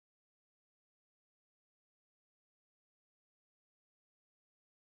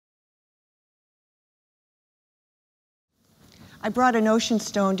I brought an ocean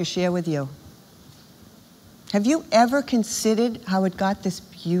stone to share with you. Have you ever considered how it got this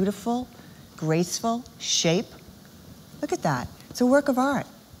beautiful, graceful shape? Look at that. It's a work of art.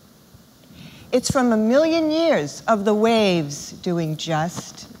 It's from 1,000,000 years of the waves doing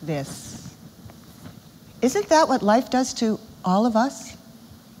just this. Isn't that what life does to all of us?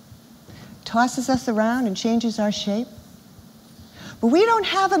 Tosses us around and changes our shape? But we don't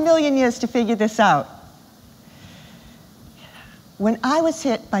have 1,000,000 years to figure this out. When I was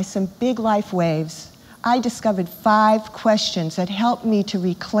hit by some big life waves, I discovered 5 questions that helped me to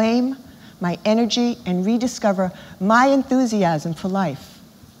reclaim my energy and rediscover my enthusiasm for life.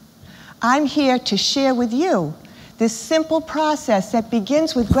 I'm here to share with you this simple process that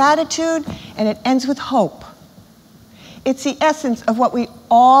begins with gratitude and it ends with hope. It's the essence of what we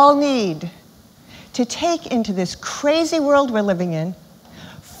all need to take into this crazy world we're living in,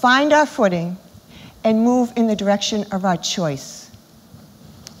 find our footing, and move in the direction of our choice.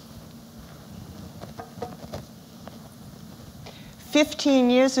 15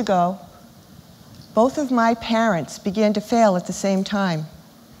 years ago, both of my parents began to fail at the same time.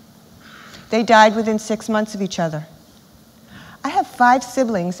 They died within 6 months of each other. I have 5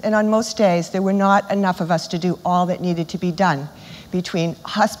 siblings, and on most days, there were not enough of us to do all that needed to be done between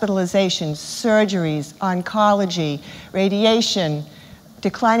hospitalizations, surgeries, oncology, radiation,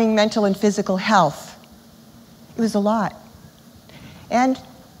 declining mental and physical health. It was a lot. And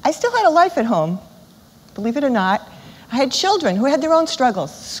I still had a life at home, believe it or not. I had children who had their own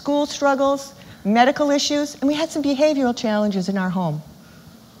struggles, school struggles, medical issues, and we had some behavioral challenges in our home.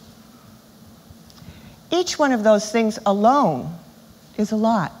 Each one of those things alone is a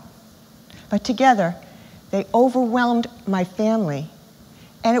lot, but together they overwhelmed my family,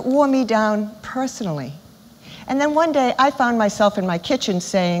 and it wore me down personally. And then one day I found myself in my kitchen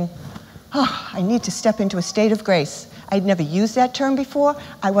saying, oh, I need to step into a state of grace. I'd never used that term before.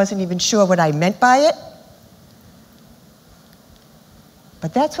 I wasn't even sure what I meant by it.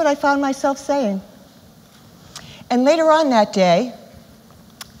 But that's what I found myself saying. And later on that day,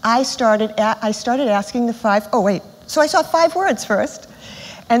 I started asking the 5, so I saw 5 words first.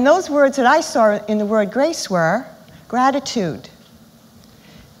 And those words that I saw in the word grace were gratitude,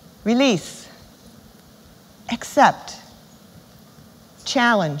 release, accept,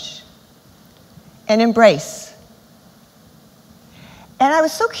 challenge, and embrace. And I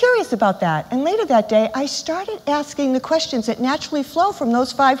was so curious about that. And later that day, I started asking the questions that naturally flow from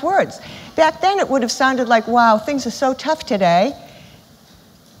those 5 words. Back then, it would have sounded like, wow, things are so tough today.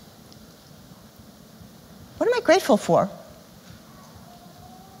 What am I grateful for?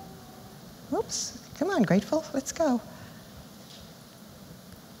 Oops, come on, grateful, let's go.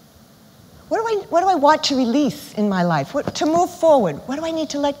 What do I want to release in my life? To move forward? What do I need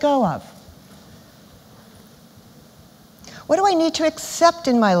to let go of? What do I need to accept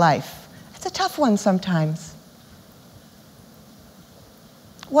in my life? It's a tough one sometimes.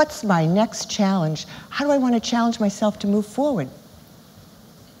 What's my next challenge? How do I want to challenge myself to move forward?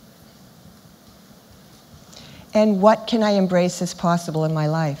 And what can I embrace as possible in my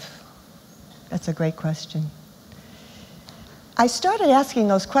life? That's a great question. I started asking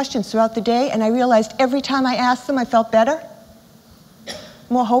those questions throughout the day, and I realized every time I asked them, I felt better,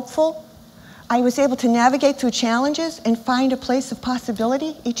 more hopeful. I was able to navigate through challenges and find a place of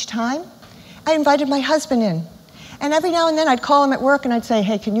possibility each time. I invited my husband in. And every now and then I'd call him at work and I'd say,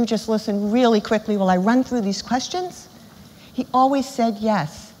 hey, can you just listen really quickly while I run through these questions? He always said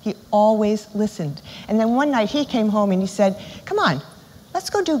yes. He always listened. And then one night he came home and he said, come on, let's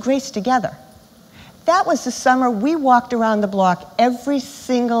go do Grace together. That was the summer we walked around the block every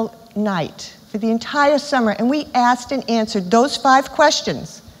single night for the entire summer, and we asked and answered those 5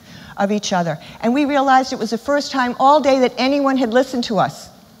 questions of each other. And we realized it was the first time all day that anyone had listened to us.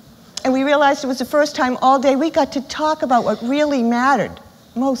 And we realized it was the first time all day we got to talk about what really mattered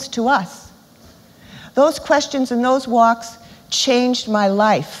most to us. Those questions and those walks changed my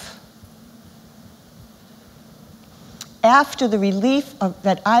life. After the relief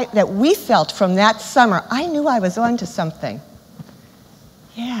that we felt from that summer, I knew I was onto something.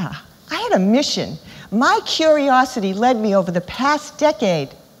 Yeah, I had a mission. My curiosity led me over the past decade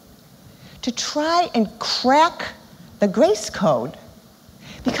to try and crack the grace code,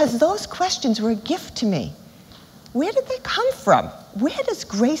 because those questions were a gift to me. Where did they come from? Where does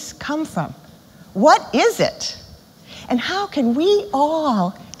grace come from? What is it? And how can we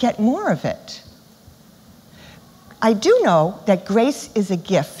all get more of it? I do know that grace is a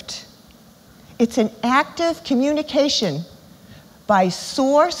gift. It's an active communication by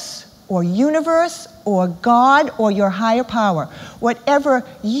source or universe or God or your higher power, whatever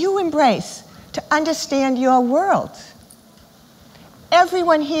you embrace to understand your world.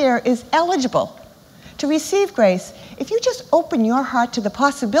 everyone here is eligible to receive grace if you just open your heart to the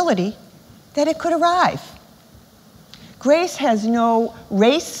possibility that it could arrive. Grace has no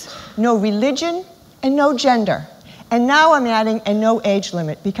race, no religion, and no gender. And now I'm adding a no age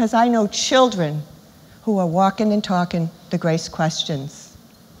limit because I know children who are walking and talking the grace questions.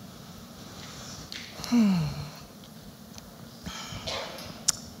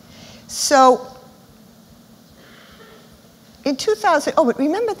 So, in 2000, but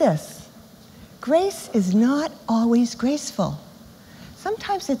remember this, grace is not always graceful.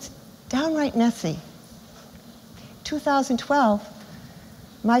 Sometimes it's downright messy. 2012,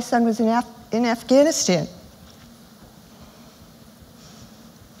 my son was in Afghanistan.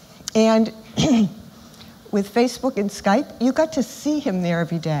 And with Facebook and Skype, you got to see him there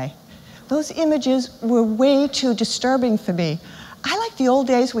every day. Those images were way too disturbing for me. I like the old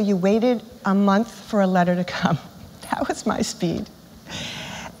days where you waited a month for a letter to come. That was my speed.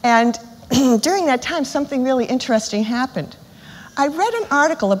 And during that time, something really interesting happened. I read an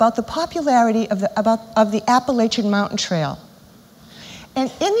article about the popularity of the Appalachian Mountain Trail. And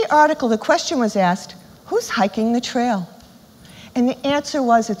in the article, the question was asked, who's hiking the trail? And the answer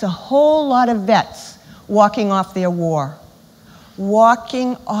was, it's a whole lot of vets walking off their war.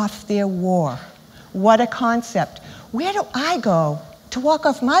 Walking off their war. What a concept. Where do I go to walk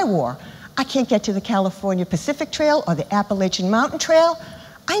off my war? I can't get to the California Pacific Trail or the Appalachian Mountain Trail.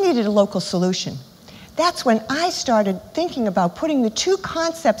 I needed a local solution. That's when I started thinking about putting the two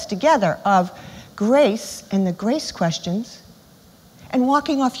concepts together of grace and the grace questions and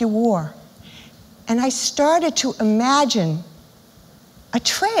walking off your war. And I started to imagine a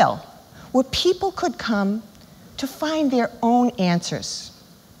trail where people could come to find their own answers.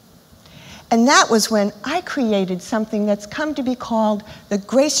 And that was when I created something that's come to be called the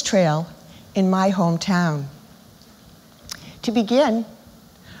Grace Trail in my hometown. To begin,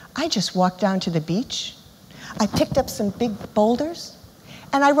 I just walked down to the beach. I picked up some big boulders,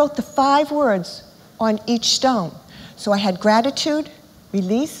 and I wrote the 5 words on each stone. So I had gratitude,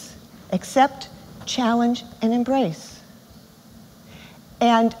 release, accept, challenge, and embrace.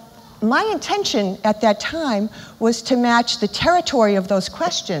 And my intention at that time was to match the territory of those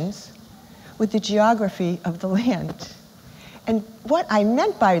questions with the geography of the land. And what I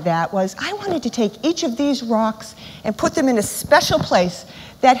meant by that was I wanted to take each of these rocks and put them in a special place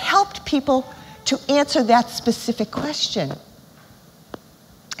that helped people to answer that specific question.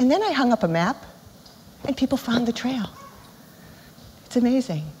 And then I hung up a map, and people found the trail. It's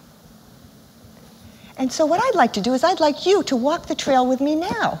amazing. And so what I'd like to do is I'd like you to walk the trail with me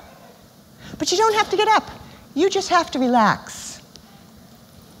now. But you don't have to get up. You just have to relax.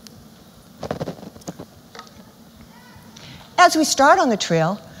 As we start on the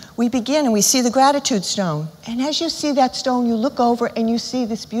trail, we begin and we see the gratitude stone. And as you see that stone, you look over and you see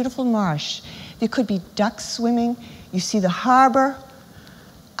this beautiful marsh. There could be ducks swimming. You see the harbor,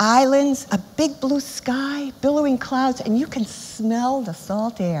 islands, a big blue sky, billowing clouds, and you can smell the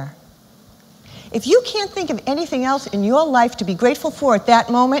salt air. If you can't think of anything else in your life to be grateful for at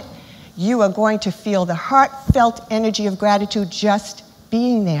that moment, you are going to feel the heartfelt energy of gratitude just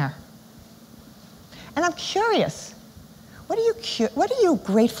being there. And I'm curious, what are you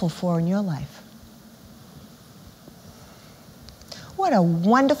grateful for in your life? What a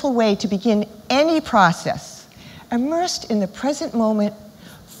wonderful way to begin any process, immersed in the present moment,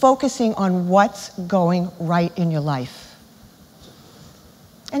 focusing on what's going right in your life.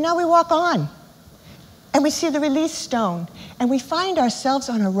 And now we walk on. And we see the release stone, and we find ourselves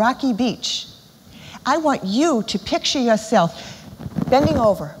on a rocky beach. I want you to picture yourself bending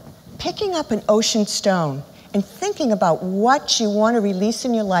over, picking up an ocean stone, and thinking about what you want to release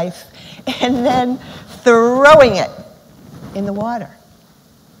in your life, and then throwing it in the water.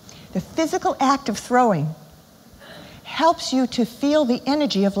 The physical act of throwing helps you to feel the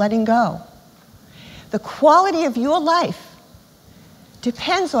energy of letting go. The quality of your life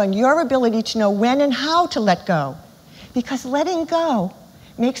depends on your ability to know when and how to let go, because letting go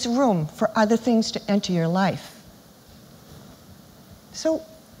makes room for other things to enter your life. So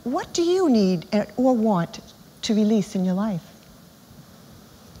what do you need or want to release in your life?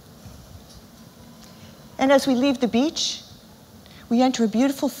 And as we leave the beach, we enter a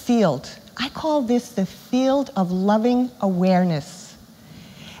beautiful field. I call this the field of loving awareness.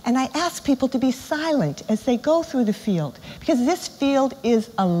 And I ask people to be silent as they go through the field, because this field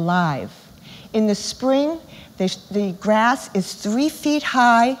is alive. In the spring, the grass is 3 feet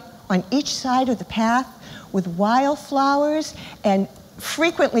high on each side of the path with wildflowers and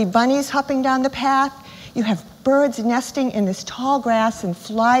frequently bunnies hopping down the path. You have birds nesting in this tall grass and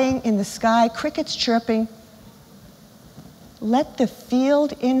flying in the sky, crickets chirping. Let the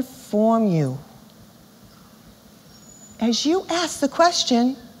field inform you. As you ask the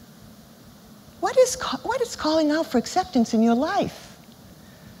question, what is calling out for acceptance in your life?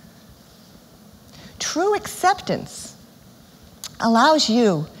 True acceptance allows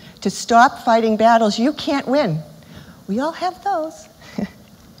you to stop fighting battles you can't win. We all have those.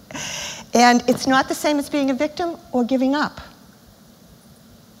 And it's not the same as being a victim or giving up.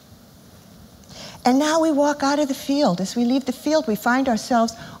 And now we walk out of the field. As we leave the field, we find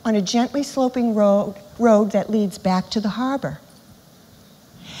ourselves on a gently sloping road that leads back to the harbor.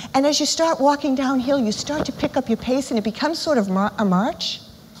 And as you start walking downhill, you start to pick up your pace, and it becomes sort of a march.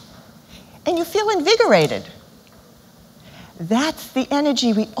 And you feel invigorated. That's the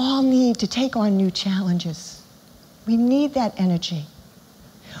energy we all need to take on new challenges. We need that energy.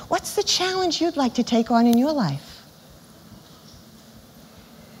 What's the challenge you'd like to take on in your life?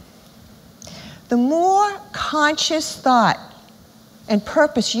 The more conscious thought and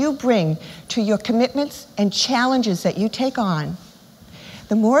purpose you bring to your commitments and challenges that you take on,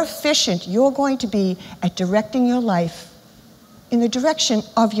 the more efficient you're going to be at directing your life in the direction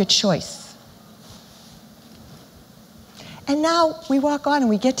of your choice. And now we walk on and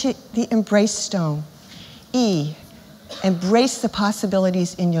we get to the embrace stone. E, embrace the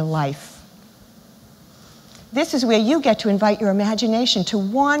possibilities in your life. This is where you get to invite your imagination to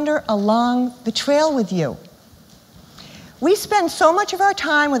wander along the trail with you. We spend so much of our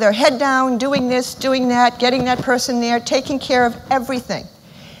time with our head down, doing this, doing that, getting that person there, taking care of everything.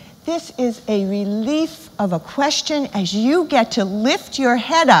 This is a relief of a question as you get to lift your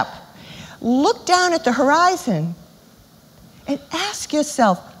head up, look down at the horizon, and ask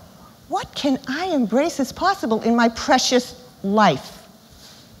yourself, what can I embrace as possible in my precious life?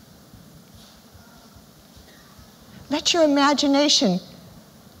 Let your imagination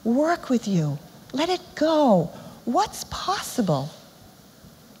work with you. Let it go. What's possible?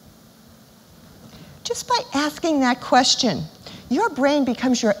 Just by asking that question, your brain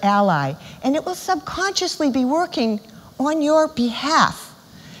becomes your ally, and it will subconsciously be working on your behalf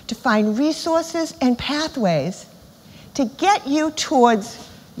to find resources and pathways to get you towards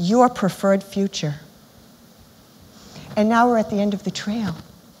your preferred future. And now we're at the end of the trail.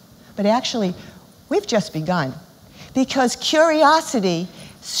 But actually, we've just begun, because curiosity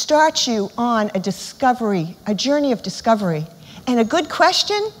starts you on a journey of discovery. And a good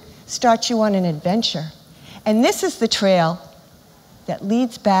question starts you on an adventure. And this is the trail that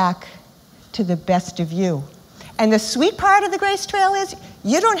leads back to the best of you. And the sweet part of the Grace Trail is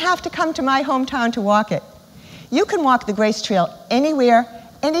you don't have to come to my hometown to walk it. You can walk the Grace Trail anywhere,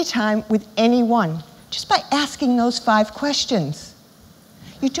 anytime, with anyone, just by asking those 5 questions.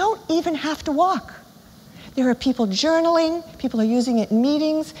 You don't even have to walk. There are people journaling, people are using it in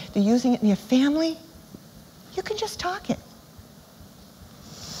meetings, they're using it in their family. You can just talk it.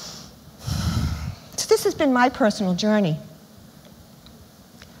 So this has been my personal journey.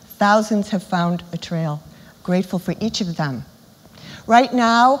 Thousands have found a trail. Grateful for each of them. Right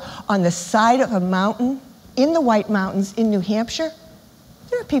now, on the side of a mountain, in the White Mountains in New Hampshire,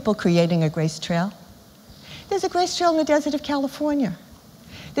 there are people creating a Grace Trail. There's a Grace Trail in the desert of California.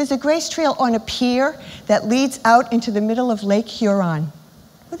 There's a Grace Trail on a pier that leads out into the middle of Lake Huron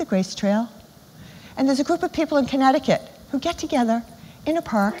with a Grace Trail. And there's a group of people in Connecticut who get together in a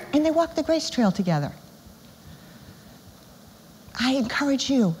park and they walk the Grace Trail together. I encourage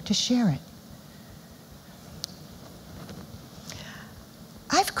you to share it.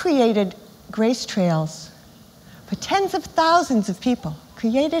 I've created Grace Trails for tens of thousands of people,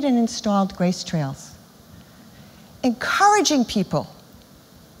 created and installed Grace Trails, encouraging people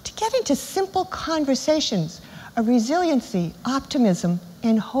to get into simple conversations of resiliency, optimism,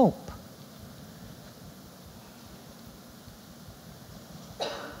 and hope.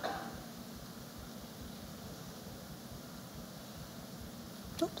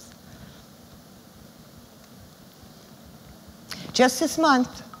 Oops. Just this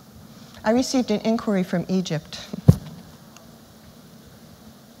month, I received an inquiry from Egypt.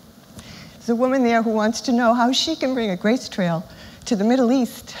 There's a woman there who wants to know how she can bring a Grace Trail to the Middle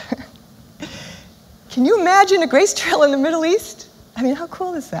East. Can you imagine a Grace Trail in the Middle East? I mean, how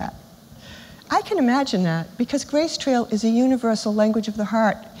cool is that? I can imagine that because Grace Trail is a universal language of the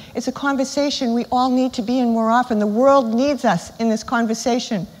heart. It's a conversation we all need to be in more often. The world needs us in this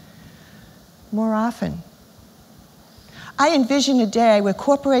conversation more often. I envision a day where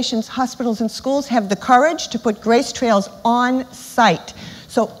corporations, hospitals, and schools have the courage to put Grace Trails on site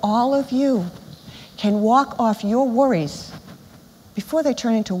so all of you can walk off your worries before they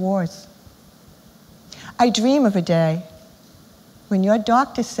turn into wars. I dream of a day when your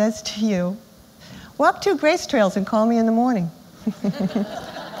doctor says to you, Walk 2 Grace trails and call me in the morning.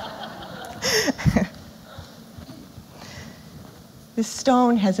 This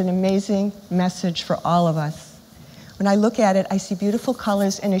stone has an amazing message for all of us. When I look at it, I see beautiful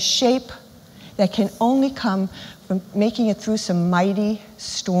colors and a shape that can only come from making it through some mighty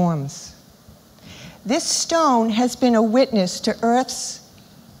storms. This stone has been a witness to Earth's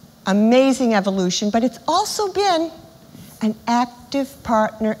amazing evolution, but it's also been an active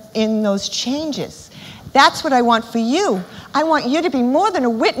partner in those changes. That's what I want for you. I want you to be more than a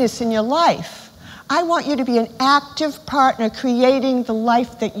witness in your life. I want you to be an active partner creating the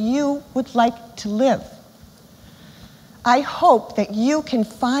life that you would like to live. I hope that you can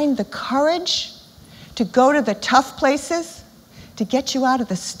find the courage to go to the tough places, to get you out of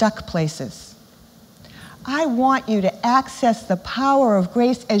the stuck places. I want you to access the power of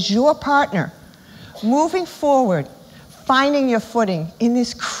grace as your partner, moving forward, finding your footing in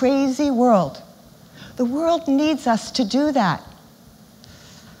this crazy world. The world needs us to do that.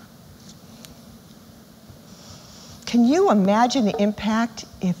 Can you imagine the impact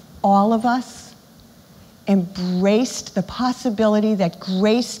if all of us embraced the possibility that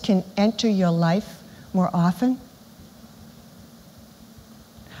grace can enter your life more often?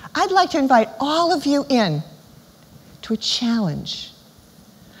 I'd like to invite all of you in to a challenge.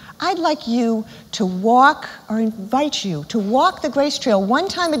 I'd like you to walk, or invite you to walk the Grace Trail 1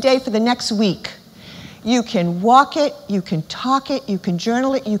 time a day for the next week. You can walk it, you can talk it, you can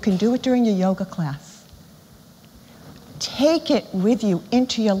journal it, you can do it during your yoga class. Take it with you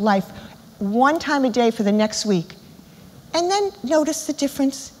into your life 1 time a day for the next week, and then notice the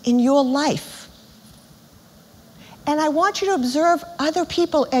difference in your life. And I want you to observe other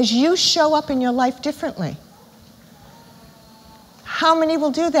people as you show up in your life differently. How many will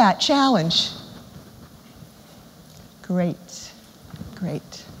do that challenge? Great, great.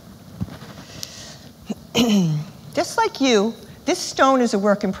 Just like you, this stone is a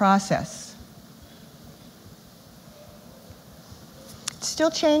work in process. It's still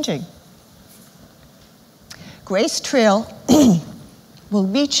changing. Grace Trail will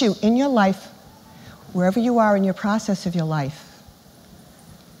meet you in your life wherever you are in your process of your life.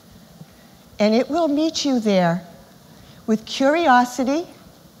 And it will meet you there with curiosity,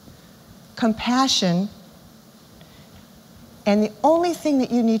 compassion, and the only thing that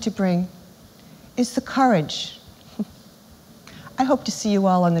you need to bring is the courage. I hope to see you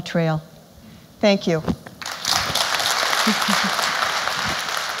all on the trail. Thank you.